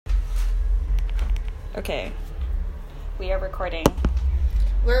Okay. We are recording.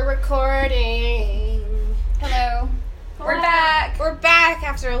 We're recording. Hello. We're back. We're back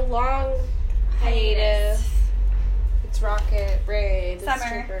after a long hiatus. It's Rocket, Ray, the Summer.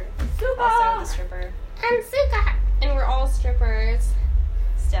 stripper. Also the stripper. And Suka. And we're all strippers.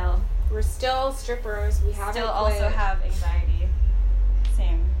 Still. We're still strippers. We haven't Still quit. also have anxiety.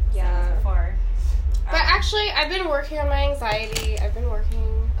 Same as before. But actually, I've been working on my anxiety. I've been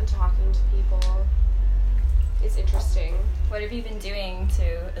working on talking to people. It's interesting. What have you been doing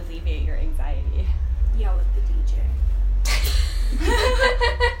to alleviate your anxiety? Yell at the DJ.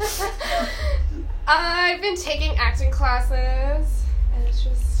 I've been taking acting classes, and it's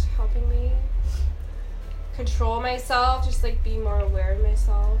just helping me control myself, just like be more aware of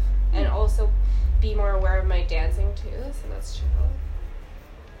myself, and also be more aware of my dancing too, so that's chill.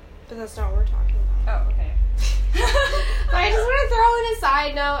 But that's not what we're talking about. Oh, okay. But I just want to throw in a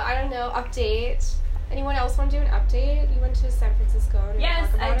side note, I don't know, update. Anyone else want to do an update? You went to San Francisco. Yes,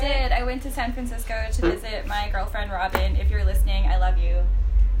 I did. I went to San Francisco to visit my girlfriend Robin. If you're listening, I love you.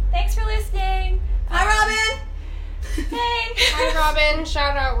 Thanks for listening. Hi, Robin. Hey. Hi, Robin.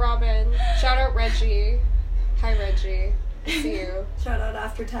 Shout out, Robin. Shout out, Reggie. Hi, Reggie. I see you. Shout out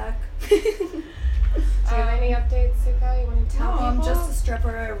After Tech. Do you have any updates, Suka? You want to tell No, people? I'm just a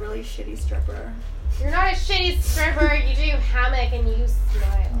stripper, a really shitty stripper. You're not a shitty stripper. You do hammock and you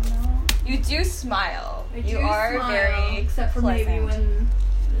smile. No. You do smile. I You do are smile, very except for pleasant. maybe when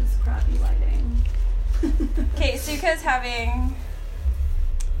there's crappy lighting. Okay, Suka's having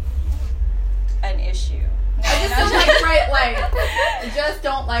an issue. No, I just not don't like bright light. I just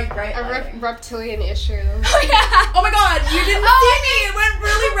don't like bright A light. reptilian issue. Oh, yeah. Oh my god, you didn't see me! It went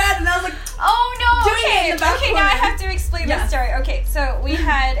really red and I was like, Oh no! Doing it Okay, in the back okay. Now I corner. have to explain Yes. the story. Okay, so we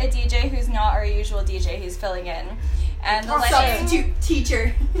had a DJ who's not our usual DJ. He's filling in, and the lighting, substitute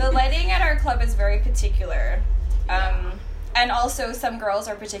teacher. the lighting at our club is very particular. And also some girls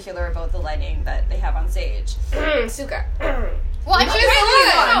are particular about the lighting that they have on stage. Suka. Well, I'm not the only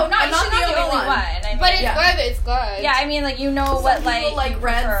one. No, not, I'm not she's the not the only only one. one. I mean, But it's Yeah. good. It's good. yeah, I mean, like, you know Some what people light like you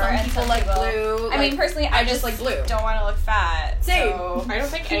red, prefer, some and people like blue. I mean, personally, I just like blue. don't want to look fat. Same. So. I don't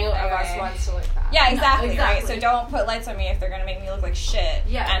think any of us Anyway. wants to look fat. Yeah, No, exactly, right? exactly. So don't put lights on me if they're gonna make me look like shit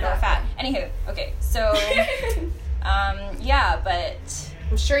Yeah, and or fat. exactly. Anywho, okay, so yeah, but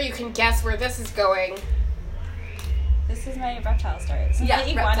I'm sure you can guess where this is going. this is my reptile story. This is Yeah,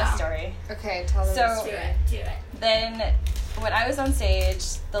 the iguana reptile. story. Okay, tell them So- the story. Do it. Then when I was on stage,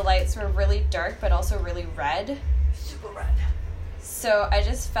 the lights were really dark but also really red. Super red. So I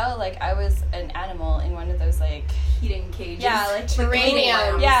just felt like I was an animal in one of those like Heating cages. yeah, like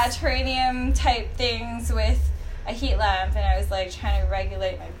Terrarium. yeah, terrarium type things with a heat lamp, and I was like trying to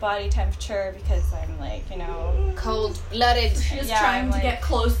regulate my body temperature because I'm like, you know, Cold-blooded. Just Yeah, trying I'm to like- get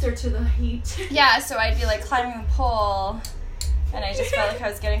closer to the heat. yeah, so I'd be like climbing the pole, and I just felt like I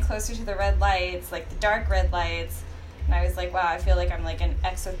was getting closer to the red lights, like the dark red lights, and I was like, wow, I feel like I'm like an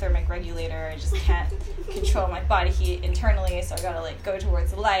exothermic regulator. I just can't control my body heat internally, so I gotta like go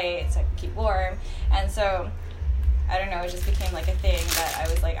towards the light so I can keep warm. And so I don't know, it just became like a thing that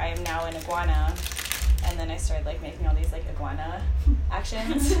I was like, I am now an iguana. And then I started like making all these like iguana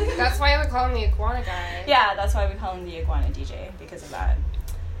actions. That's why we call him the iguana guy. Yeah, that's why we call him the iguana DJ, because of that.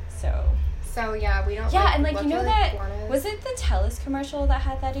 So So yeah, we don't. yeah, and like, you look know at that iguanas. was it the TELUS commercial that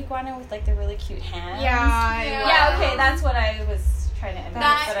had that iguana with like the really cute hands? Yeah. Yeah, okay, that's what I was trying to emulate.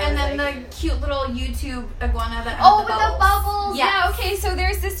 That but I and was then like, the cute little YouTube iguana that oh, has with the bubbles. Yes. Yeah, okay. So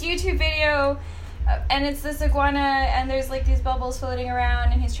there's this YouTube video, and it's this iguana, and there's like these bubbles floating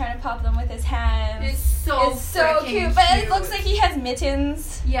around, and he's trying to pop them with his hands. It's so It's cute, but it looks like he has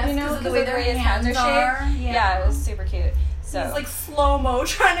mittens. Yes, you know, because of the way their his hands are are. shaped. Yeah, it was super cute. So It's like slow mo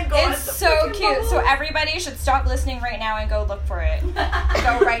trying to go. at it's the so freaking cute. bubbles. So everybody should stop listening right now and go look for it.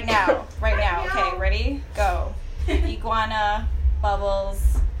 Go right now. Right now. Okay, ready? Go. Iguana,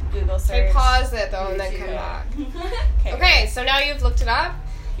 bubbles, Google search. Okay, pause it though and then come YouTube. back. Okay. Okay, so now you've looked it up.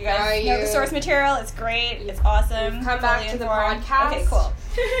 You guys Are know the you- source material. It's great. It's awesome. You've come back fully to the informed. broadcast. Okay, cool.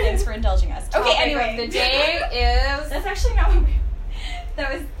 Thanks for indulging us. Okay, Topic anyway. of the day is That's actually not what we...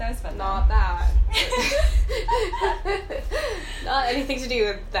 That was fun. not that. Not anything to do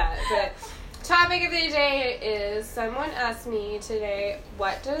with that. But topic of the day is someone asked me today,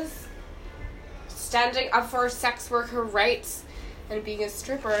 what does standing up for sex worker rights and being a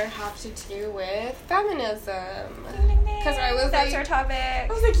stripper have to do with feminism? Because I was That's like, our topic. I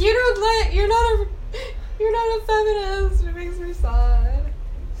was like, you're not a feminist. It makes me sad.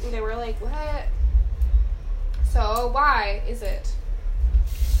 And they were like, what? So why is it?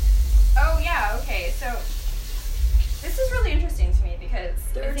 Oh, yeah, okay. So This is really interesting to me because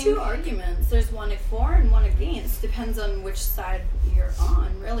There I are think, two arguments. There's one for and one against. Depends on which side you're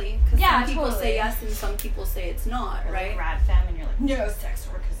on, really. Because Yeah, some people totally. say yes and some people say it's not, you're right? like rad femme and you're like, no, sex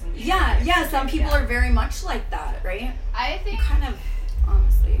work isn't. Yeah, some people are very much like that, right? I I think. kind of,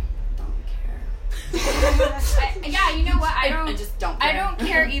 honestly, don't care. Yeah, you know what? I just don't care. I don't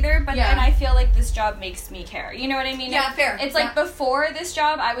care either, but Yeah. then I feel like this job makes me care. You know what I mean? Yeah, fair. It's like Yeah. before this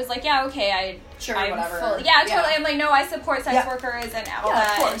job, I was like, yeah, okay, Sure, I'm whatever. totally. I'm like, no, I support sex Yeah. workers and all Yeah,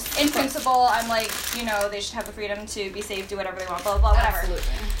 that. of course, In of course. principle, I'm like, you know, they should have the freedom to be safe, do whatever they want, blah, blah, blah, whatever. Absolutely.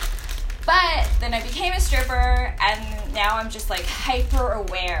 But then I became a stripper, and now I'm just like hyper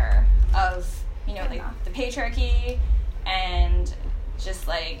aware of, you know, like the patriarchy and just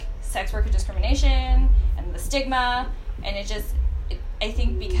like sex worker discrimination and the stigma. And I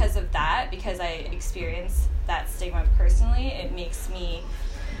think because of that, because I experience that stigma personally, it makes me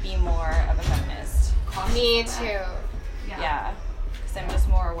be more of a feminist. Me too. Yeah. Because I'm just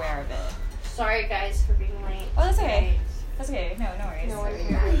more aware of it. Sorry, guys, for being late. Oh, that's okay. That's okay. No worries. No one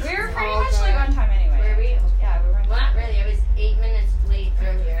cares. We were pretty All much like good. on time anyway. Were we? Yeah, we were on Well, time. not really. I was 8 minutes late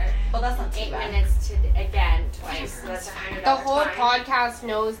earlier. Well, that's not too 8 bad. minutes to again twice. So that's $100. The whole fine. podcast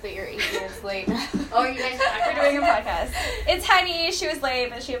knows that you're 8 minutes late. Oh, you guys We're doing a podcast. It's Honey. She was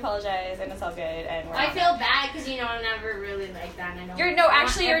late, but she apologized, and it's all good. And we're I on feel it. bad because I'm never really like that. And I don't. No, want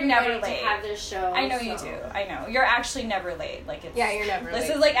actually, you're never everybody late. To have their show. I know you so. do. I know you're actually never late. Like it's. Yeah, you're never This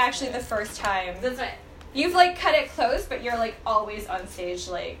late. is like actually the first time That's what. you've like cut it close, but you're like always on stage,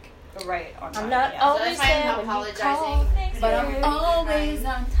 like right on time. I'm not yeah. always that's why I'm there when you apologizing. call. Thanks, But babe. I'm always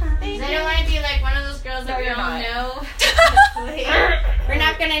on time. Because I don't want to be like one of those girls that No, we you're all not. know. We're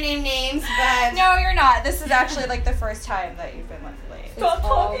not gonna name names, but No, you're not. This is actually like the first time that you've been like late. Stop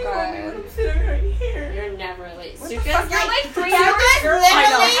talking about me when I'm sitting right here. you're never late. What the Suka's fuck? You're like 3 Suka's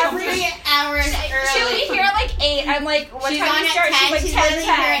hours. literally 3 hours She'll early. be here at like 8. I'm like, what She's time on do you at start? 10. She's She's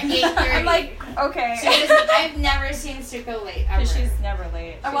like literally here at 8:30. I'm like, okay. I've never seen Suka late ever. She's never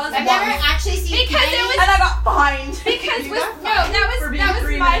late. I was I've never actually seen Because Kenny. it was- And I got fined. Because You with got no, fined that for was being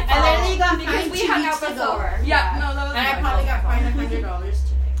 3 my minutes I fault. literally got because fined we 2 hung out weeks before. ago. Yeah, no, that was And I my probably fault. got fined $100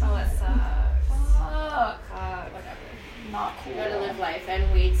 today. Oh, that sucks. Whatever. Not cool. Gotta live life.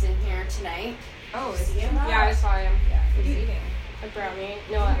 And Wade's in here tonight. Oh, Is he in? Yeah, I saw him. What are you eating? A brownie.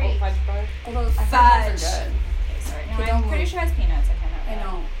 No, a whole fudge bar. Although I heard Fudge. those are good. Okay, sorry. No, Okay, I'm don't pretty move. sure it has peanuts. I cannot. I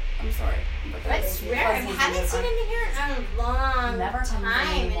know. I'm sorry. But I those swear, I fuzzies haven't are seen good. him here in a long Never comes time.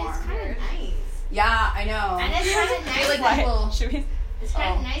 And anymore. it's kind of nice. Yeah, I know. And it's kind of nice. like What? that little- Should we? It's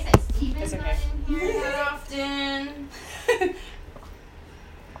kind Oh. of nice that Steven's It's not okay. in here that often.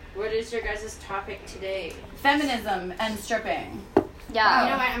 What is your guys' topic today? Feminism and stripping. Yeah. You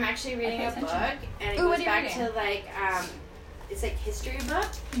know what? I'm actually reading pay a book, attention. and it Ooh, what goes are you back reading? to like it's like history book,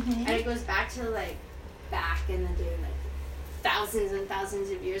 and it goes back to like back in the day, like thousands and thousands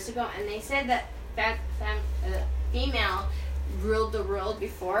of years ago, and they said that female ruled the world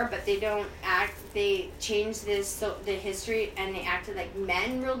before, but they don't act. They changed this so the history, and they acted like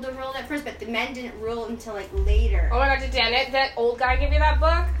men ruled the world at first, but the men didn't rule until like later. Oh my god, did Janet, that old guy, give you that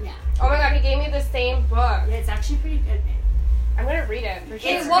book? Yeah, Oh my god, he gave me the same book. yeah, it's actually pretty good, man. I'm gonna read it for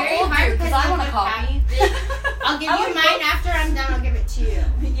sure. It's what very old hard dude? 'Cause because I want a look copy. I'll give I you like mine books. after I'm done. I'll give it to you.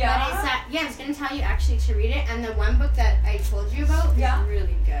 Yeah. But it's yeah, I was gonna tell you actually to read it, and the one book that I told you about Yeah. is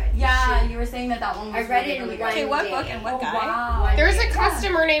really good. Yeah, You you were saying that one was I read really, it in really one good. Okay, what day. book and what Oh, guy? wow. There's a Yeah.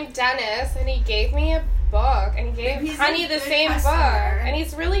 customer named Dennis, and he gave me a book, and he gave He's a Honey the good same customer. book, and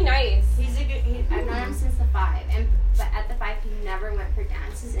he's really nice. He's a good. I've known him since the 5, but at the 5 he never went for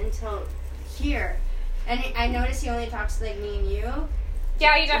dances until here, and I noticed he only talks to like me and you.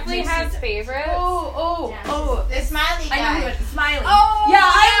 Yeah, he definitely Dixie has does. favorites. Oh, The smiley guy. I know who it is. Smiley. Oh, yeah,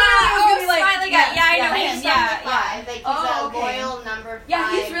 I literally was gonna be like, Smiley guy. yes, Yeah, I know yes. him. He's Yeah, number 5. Like he's Oh, a okay. loyal number 5.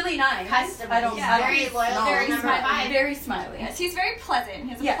 Yeah, he's really nice. Customer. I don't. He's I don't very loyal, no, very he's number smiley. 5. Very smiley. Yes, he's very pleasant. He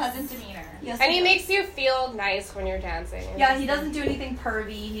has a Yes. pleasant demeanor. Yes, And he does. makes you feel nice when you're dancing. Yeah, he doesn't do anything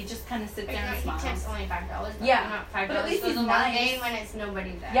pervy. He just kind of sits there and He smiles. tips only $5. But Yeah. not $5. But at least goes he's a long nice. way when it's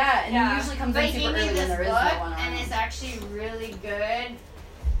nobody there. Yeah, and Yeah. he usually comes But in he super gave me early when this there is book, no one and around. it's actually really good.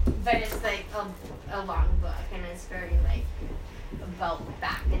 But it's like a long book, and it's very like about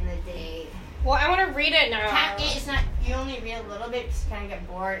back in the day. Well, I want to read it now. It's not. You only read a little bit because you kind of get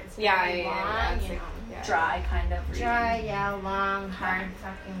bored. It's Yeah, very yeah, long, yeah, it's you like- know. yeah. Dry kind of reading. Dry, yeah, long, hard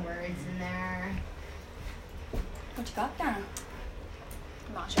fucking words in there. What you got there?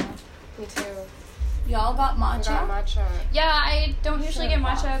 Matcha. Me too. Y'all got I matcha? got matcha. Yeah, I don't usually get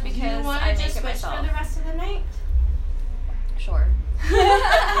matcha because Do you want I to make just it switch myself. for the rest of the night? Sure.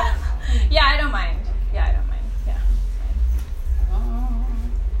 Yeah, I don't mind. Yeah, I don't mind. Yeah.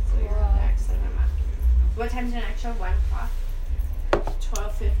 So you're next, and I'm up. What time's the next show? 1 o'clock.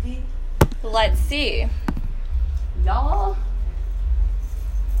 12:50. Let's see. Y'all.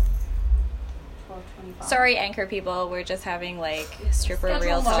 12:25. Sorry, anchor people. We're just having like stripper Schedule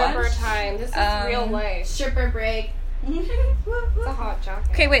real lunch. talk. Stripper time. This is real life. Stripper break. It's a hot jacket.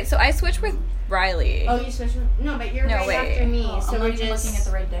 Okay, wait. So I switched with Riley. Oh, you switched with... No, but you're No, right wait. after me. Oh, so I'm we're not even just... looking at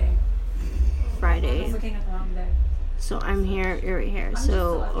the right day. I Friday. was looking at the wrong day. So I'm here, you're right here. I'm just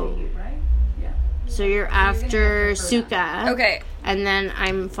still after you, right? Yeah. So you're gonna have after to go for Suka. Okay. And then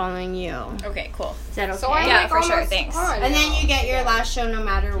I'm following you. Okay. Cool. Is that okay? So I'm Yeah, like for sure, almost thanks. on And then now. you get your last show no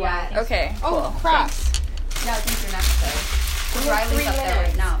matter what. Okay. Oh, Cool. crap. Yeah, I think you're next though. We have Riley's 3 up there minutes.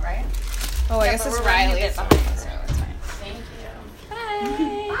 right now, right? Oh, I Yeah, guess but it's we're running a Riley. bit So behind, it's fine. Thank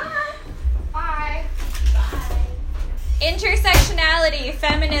you. Bye. Intersectionality,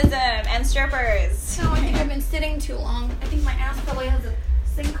 feminism, and strippers. No, I think I've been sitting too long. I think my ass probably has a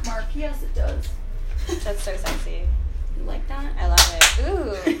sink mark. Yes, it does. That's so sexy. You like that? I love it.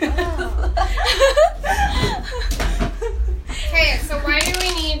 Ooh. Okay, so why do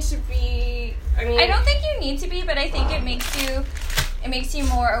we need to be... I mean... I don't think you need to be, but I think it makes you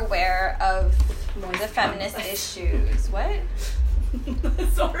more aware of the feminist issues. What?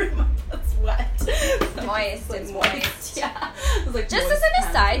 Sorry, my butt's wet. Moist. It's moist. Yeah. It was like Just moist as an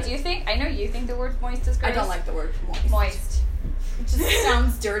aside, pants. do you think? I know you think the word moist is gross. I don't like the word moist. moist. It just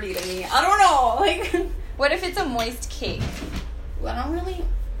sounds dirty to me. I don't know. Like, What if it's a moist cake? I don't really.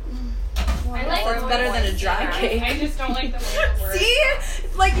 I like It's the better word than a moist, dry yeah. cake. I just don't like the way the word... See?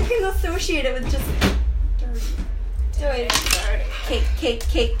 It's like you can associate it with just dirty. Cake.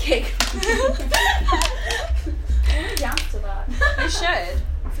 I want to dance to that. You should.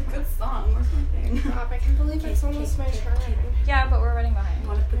 It's a good song. Where's my thing? Stop, I can't believe it's almost my turn. Yeah, but we're running behind. You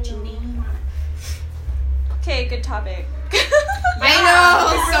want to put your name on it? Okay, good topic. I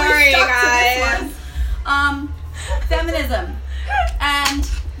know, sorry guys. Feminism. And,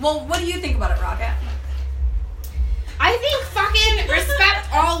 well, what do you think about it, Rocket? I think fucking respect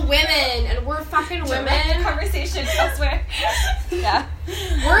all women, and we're fucking women. Conversation elsewhere. Yeah.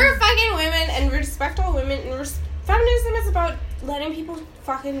 We're fucking women, and respect all women. And feminism is about letting people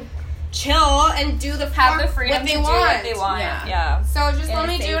fucking chill and do the Have fuck the freedom what they to do want. what they want. Yeah. Yeah. So just In let a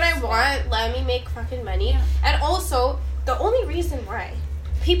me do safe what I spot. want. Let me make fucking money. And also, the only reason why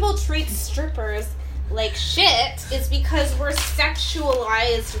people treat strippers like shit is because we're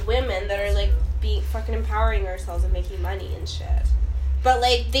sexualized women that are like being fucking empowering ourselves and making money and shit. But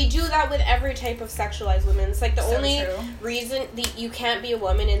like they do that with every type of sexualized women. It's like the So only true. reason that you can't be a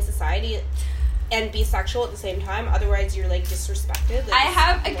woman in society and be sexual at the same time. Otherwise, you're like disrespected. Like, I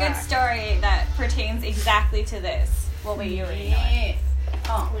have a it's good whack. story that pertains exactly to this. Well, wait, you already know it.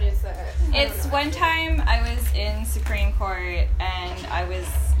 Oh. What is that? It's one time I was in Supreme Court and I was,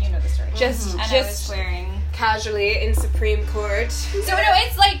 you know the story. Just- and I was wearing. Casually in Supreme Court. So no,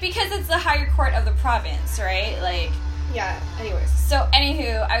 it's like because it's the higher court of the province, right? Like. Yeah. Anyways. So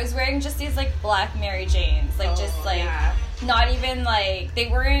anywho, I was wearing just these like black Mary Janes, like just like yeah. not even like they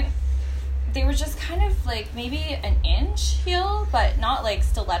were just kind of like maybe an inch heel, but not like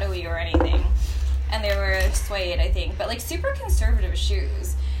stiletto-y or anything. And they were suede, I think, but like super conservative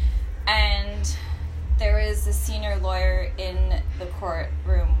shoes. And there was a senior lawyer in the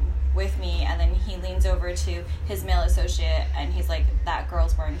courtroom with me, and then he leans over to his male associate and he's like, "That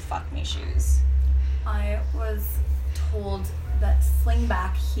girl's wearing fuck me shoes." I was told that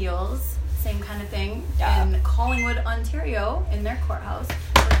slingback heels, same kind of thing, Yeah. in Collingwood, Ontario, in their courthouse,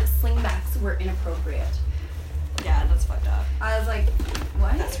 that the slingbacks were inappropriate. Yeah, that's fucked up. I was like,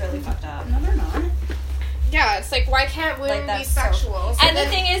 what? That's really fucked up. No, they're not. Yeah, it's like, why can't women Like, be that's so- sexual? So And the then-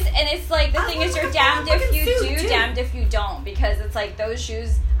 thing is, and it's like, the I thing is, want you're a damned if fucking you suit, do, too. damned if you don't, because it's like those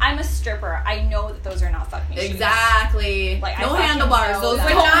shoes. I'm a stripper. I know that those are not fuck me shoes. Exactly. Like, I no fucking handlebars. know Those that.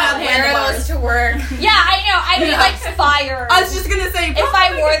 don't would have not wear handlebars. those to work. Yeah, I know. I mean, Yeah. like fire. I was just gonna say, if I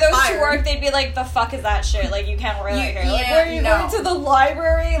probably wore get those to fired. work, they'd be like, "The fuck is that shit? Like, you can't wear that You- here. Like, yeah, where are you no. going to the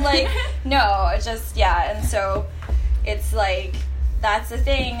library? Like, no, it's just yeah." And so, it's like that's the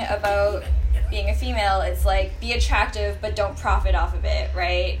thing about being a female. It's like be attractive, but don't profit off of it,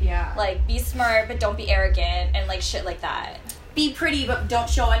 right? Yeah. Like be smart, but don't be arrogant, and like shit like that. Be pretty, but don't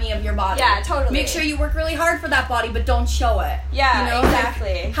show any of your body. Yeah, totally. Make sure you work really hard for that body, but don't show it. Yeah, You know, like,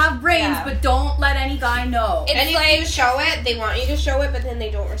 exactly. have brains, Yeah. but don't let any guy know. It's And if like- you show it, they want you to show it, but then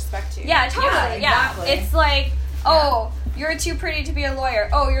they don't respect you. Yeah, totally. Yeah, Yeah, exactly. It's like, oh, you're too pretty to be a lawyer.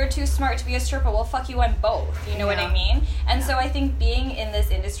 Oh, you're too smart to be a stripper. Well, fuck you on both. You know what I Yeah. mean? And so I think being in this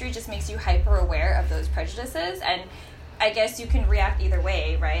industry just makes you hyper aware of those prejudices, and I guess you can react either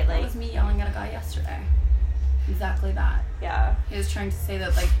way, right? That Like, was me yelling at a guy yesterday. Exactly that. yeah. He was trying to say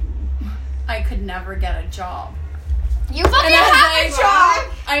that, like, I could never get a job. You fucking And I was have like, a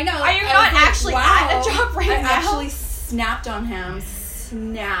job! I know. Are you I not was like, actually wow. at a job right I now? actually snapped on him.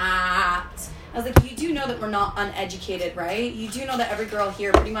 Snapped. I was like, you do know that we're not uneducated, right? You do know that every girl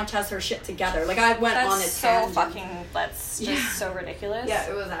here pretty much has her shit together. Like, I went on a That's so tangent. fucking, that's just so ridiculous. Yeah,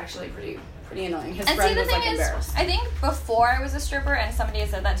 it was actually pretty annoying. His And friend see, the was thing like is, embarrassed. I think before I was a stripper and somebody had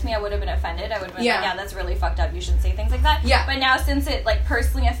said that to me, I would have been offended. I would have been like, yeah, that's really fucked up. You shouldn't say things like that. Yeah. But now, since it, like,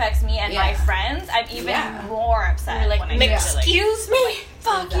 personally affects me and my friends, I'm even more upset. You're like, when I hear it, excuse me?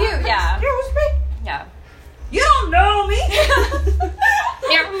 fuck you. Yeah. Excuse me? Yeah. You don't know me!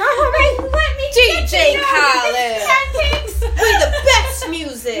 Let me DJ Khaled. With the best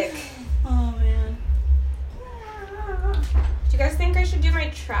music. Oh, man. Do you guys think I should do my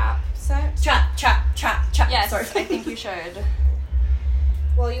trap set? Trap. Yes, Sorry. I think you should.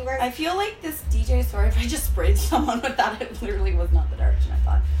 Well, you guys. I feel like this DJ, sorry if I just sprayed someone with that, it literally was not the direction I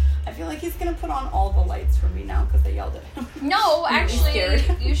thought. I feel like he's gonna put on all the lights for me now because they yelled at him. No, I'm really actually,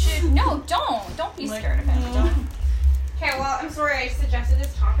 scared. you should. No, don't. Don't be scared of him. Don't. Okay, well, I'm sorry I suggested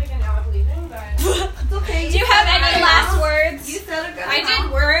this topic and now I'm leaving, but. It's okay. Do you have any last words? You said a good I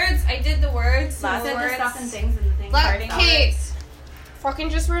did words. I did the words. Last the said the words. stuff and things and the things. Look, parting Kate. hours. Fucking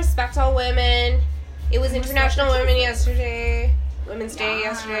just respect all women. It was International Women yesterday. Women's Day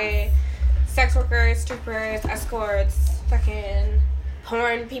yesterday. Sex workers, strippers, escorts, fucking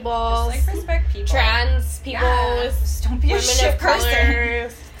porn people, Just, like, respect people. trans people, Just don't be a women shit of person. color,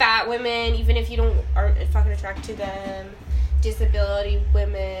 fat women, even if you aren't fucking attracted to them, disability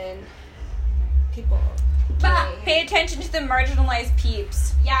women, people. But gay. pay attention to the marginalized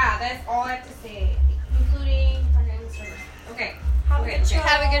peeps. Yeah, that's all I have to say, including fucking strippers. Okay. Have a good show.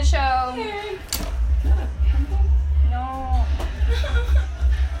 Have a good show. No.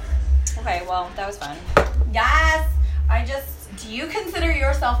 Okay, well, that was fun. Yes. Do you consider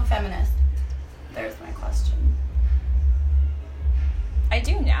yourself a feminist? There's my question. I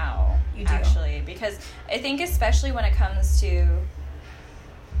do now. You do? Actually, because I think especially when it comes to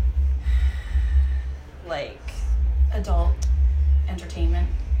like Adult entertainment.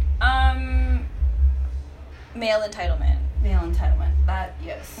 male entitlement. Male entitlement. That,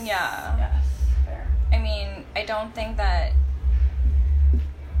 yes. Yeah. Yes. Fair. I mean, I don't think that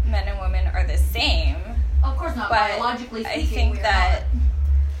men and women are the same, Of course not. but Biologically speaking, I think we're that not.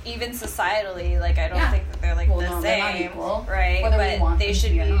 even societally, like, I don't Yeah. think that they're like Well, the no, they're not same, equal, right? whether we But want they them should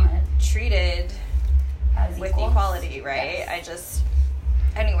to be be or not. treated As with equals. equality, right? Yes.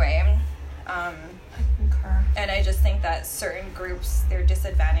 Anyway, I concur. and I just think that certain groups, their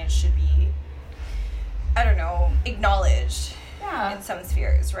disadvantage should be, I don't know, acknowledged Yeah. in some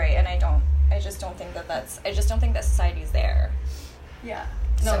spheres, right? And I just don't think that society is there. Yeah.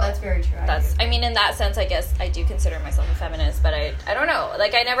 No, So, that's very true. I mean, in that sense, I guess I do consider myself a feminist, but I don't know.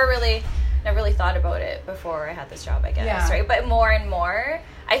 Like, I never really thought about it before I had this job, I guess, Yeah. right? But more and more,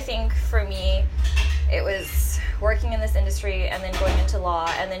 I think for me, it was working in this industry and then going into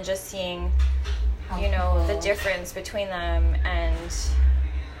law and then just seeing, How you know, the people- difference between them and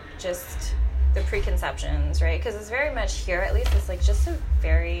just the preconceptions, right? Because it's very much here, at least, it's like just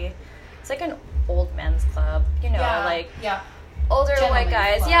it's like an old men's club, you know, like yeah. older white Gentlemen's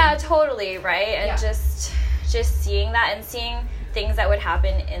guys. club. Yeah, totally, right? And Yeah. just seeing that and seeing things that would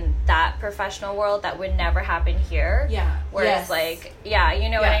happen in that professional world that would never happen here. Yeah. Whereas, Yes. like, yeah, you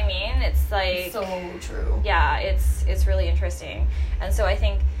know what I mean? It's like, So true. yeah, it's really interesting. And so I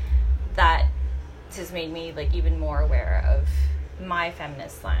think that has made me, like, even more aware of my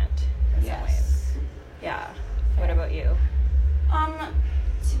feminist slant in some ways. Yeah. What Fair. about you?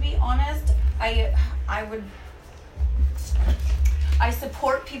 To be honest, I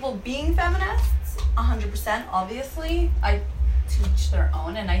support people being feminists 100%, obviously. To each their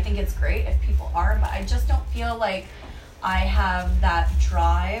own, and I think it's great if people are, but I just don't feel like I have that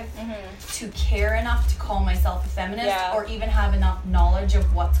drive to care enough to call myself a feminist, Yeah. or even have enough knowledge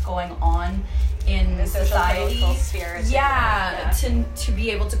of what's going on in The social society. political sphere. Yeah, to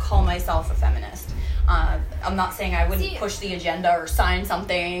be able to call myself a feminist. I'm not saying I wouldn't push the agenda or sign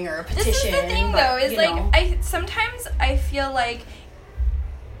something or a petition. This is the thing, but, though, is you like know. sometimes I feel like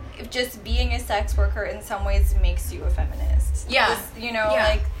just being a sex worker in some ways makes you a feminist. Yeah. Just, you know, Yeah.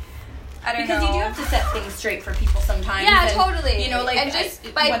 like, I don't know. Because you do have to set things straight for people sometimes. Yeah, and, totally. You know, like, and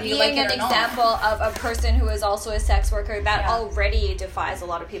just by whether you being like it an or not. example of a person who is also a sex worker, that Yeah. already defies a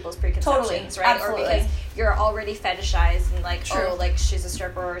lot of people's preconceptions, Totally. right? Absolutely. Or because you're already fetishized and like, True. oh, like she's a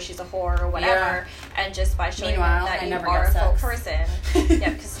stripper or she's a whore or whatever, and just by showing them Meanwhile, that I you never are a get full sex. person, yeah,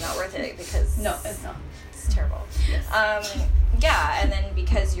 because it's not worth it. Because No, it's not. it's terrible. Yes. Yeah, and then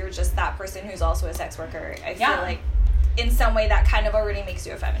because you're just that person who's also a sex worker, I feel Yeah. like in some way that kind of already makes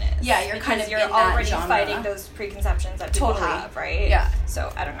you a feminist. Yeah, you're kind because of you're in that already genre. fighting those preconceptions that people Totally. have, right? Yeah.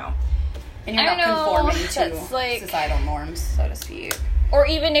 So I don't know. And you're I not don't know, conforming that's to like- societal norms, so to speak. Or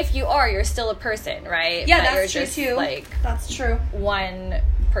even if you are, you're still a person, right? Yeah, But that's you're true just, too. like That's true. one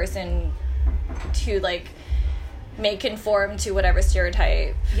person to like may conform to whatever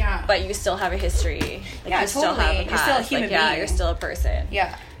stereotype, Yeah. but you still have a history. Like, Yeah, you still have a totally. You're still a past. human like, yeah, being. you're still a person.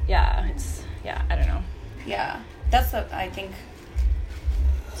 Yeah. Yeah, I don't know. Yeah. That's what I think.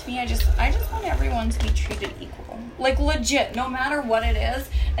 To me, I just want everyone to be treated equal. Like, legit, no matter what it is.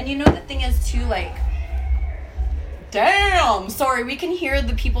 And you know, the thing is, too, like, damn, sorry, we can hear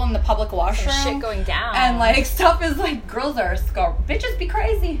the people in the public washroom. Some shit going down. And, like, stuff is like, girls are, bitches be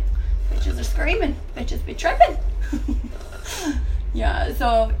crazy. Bitches are screaming. Bitches be tripping. Yeah,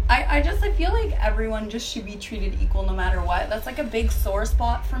 so I feel like everyone just should be treated equal no matter what. That's like a big sore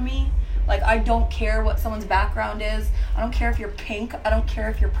spot for me. Like, I don't care what someone's background is. I don't care if you're pink. I don't care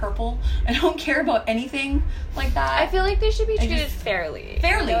if you're purple. I don't care about anything like that. I feel like they should be I treated just- fairly.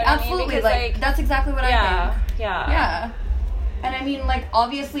 fairly, You know what I mean? absolutely. Because, Like, that's exactly what I think. yeah. Yeah. And I mean, like,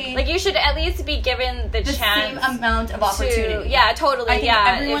 obviously, Like, you should at least be given the the chance same amount of opportunity. Yeah, totally. I think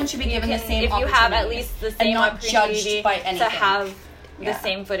yeah, everyone If should be you given the can- same If you opportunity have at least the and same not opportunity judged by anything. to have Yeah. the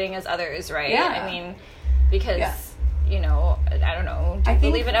same footing as others, right? Yeah. I mean, because Yeah. you know, I don't know. Do I you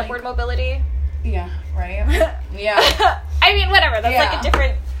think, believe in like- upward mobility? Yeah, right? Yeah. I mean, whatever. That's like Yeah. a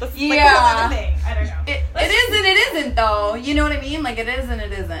different. That's like a Yeah. whole other thing. I don't know. It is and it isn't, though. You know what I mean? Like, it is and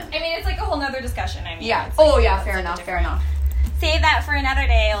it isn't. I mean, it's like a whole nother discussion. I mean, Yeah. it's like- Oh, yeah, it's fair like a enough, fair different- enough. Save that for another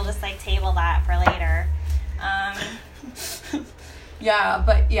day. I'll just like table that for later. Yeah,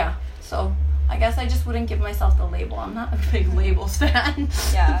 but yeah. So, I guess I just wouldn't give myself the label. I'm not a big labels fan.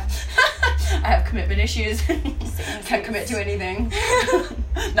 Yeah. I have commitment issues. Can't commit to anything.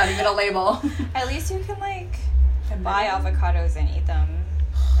 Not even a label. At least you can like buy avocados and eat them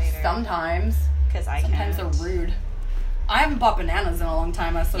later. Sometimes. Because I Sometimes can't. they're rude. I haven't bought bananas in a long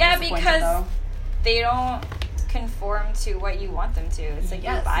time. I was so Yeah, disappointed, because though. they don't conform to what you want them to. It's like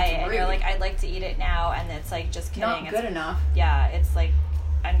Yes, you buy it's it and you're rude. like, I'd like to eat it now, and it's like, just kidding. Not It's, good enough. yeah, it's like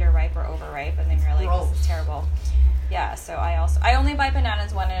underripe or overripe, and then you're like, this Gross. is terrible. Yeah, so I only buy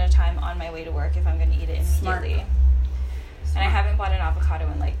bananas one at a time on my way to work if I'm going to eat it Smart. immediately. And I haven't bought an avocado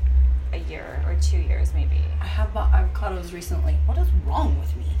in like a year or 2 years maybe. I have bought avocados recently. What is wrong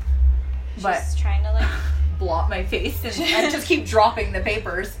with me? But Just trying to like blot my face and I just keep dropping the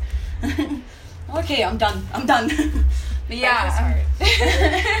papers. Okay, I'm done. But yeah.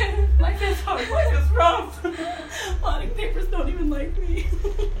 Life is hard. Life is rough. Blotting papers don't even like me.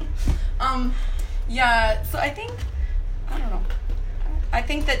 Yeah, so I think, I don't know. I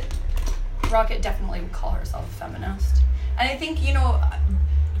think that Rocket definitely would call herself a feminist. And I think, you know,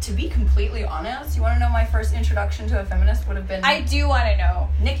 to be completely honest, you want to know my first introduction to a feminist would have been I do want to know.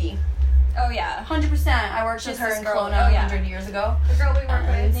 Nikki. Oh yeah. 100%. I worked She's with her this in girl. Kelowna Oh, yeah. 100 years ago. The girl we work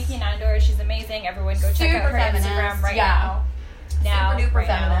And- with, Nikki Nandor, she's amazing. Everyone go check out Super her feminist, Instagram right yeah. now. Now, Super duper right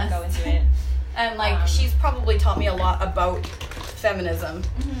now, feminist. go into it. And like Um, she's probably taught me a lot about feminism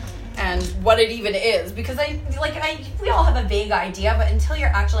and what it even is, because we all have a vague idea, but until you're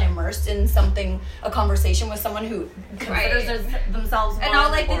actually immersed in something, a conversation with someone who considers themselves And one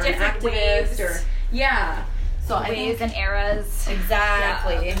all, like, the or an different activist waves. or yeah. So I Waves think and eras.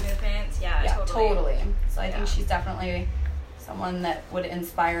 exactly. Yeah, of the movement. Yeah, Yeah, totally. totally. So I Yeah. think she's definitely someone that would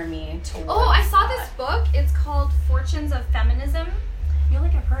inspire me to. Oh, I saw this book. It's called Fortunes of Feminism. I feel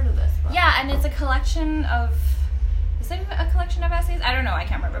like I've heard of this book. Yeah, and it's a collection of. Is it a collection of essays? I don't know. I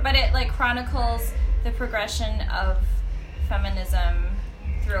can't remember. But it like chronicles the progression of feminism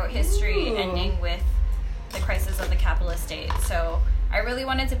throughout history, Ooh. ending with the crisis of the capitalist state. So I really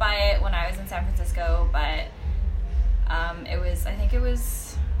wanted to buy it when I was in San Francisco, but I think it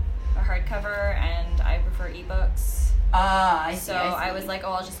was a hardcover, and I prefer ebooks. Ah, I see. So I see. I was like,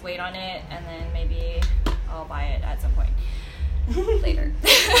 oh, I'll just wait on it, and then maybe I'll buy it at some point later.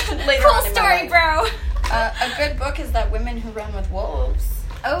 Later Cool on in my story, life. bro. A good book is that Women Who Run with Wolves.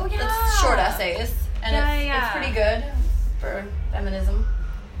 Oh yeah, It's short essays, and Yeah, it's pretty good for feminism.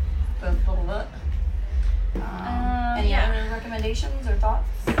 Blah, blah, blah, blah. Any yeah. other recommendations or thoughts?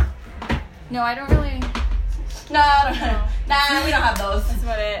 No, I don't really. No, No. nah, we don't have those. That's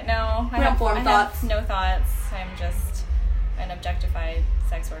about it. No, We don't form I thoughts. have no thoughts. I'm just an objectified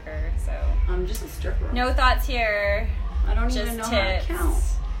sex worker, so I'm just a stripper. no thoughts here. I don't Just even know tits. how to count.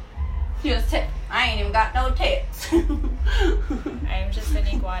 Just tits. I ain't even got no tits. I'm just an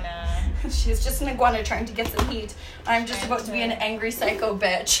iguana. She's just an iguana trying to get some heat. I'm just Trying about to be an to- angry psycho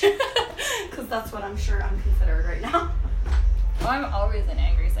bitch. Because that's what I'm sure I'm considered right now. Oh, I'm always an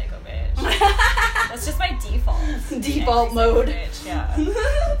angry psycho bitch. That's just my default. Default mode. Yeah.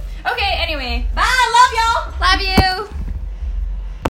 Okay, anyway. Bye, love y'all. Love you.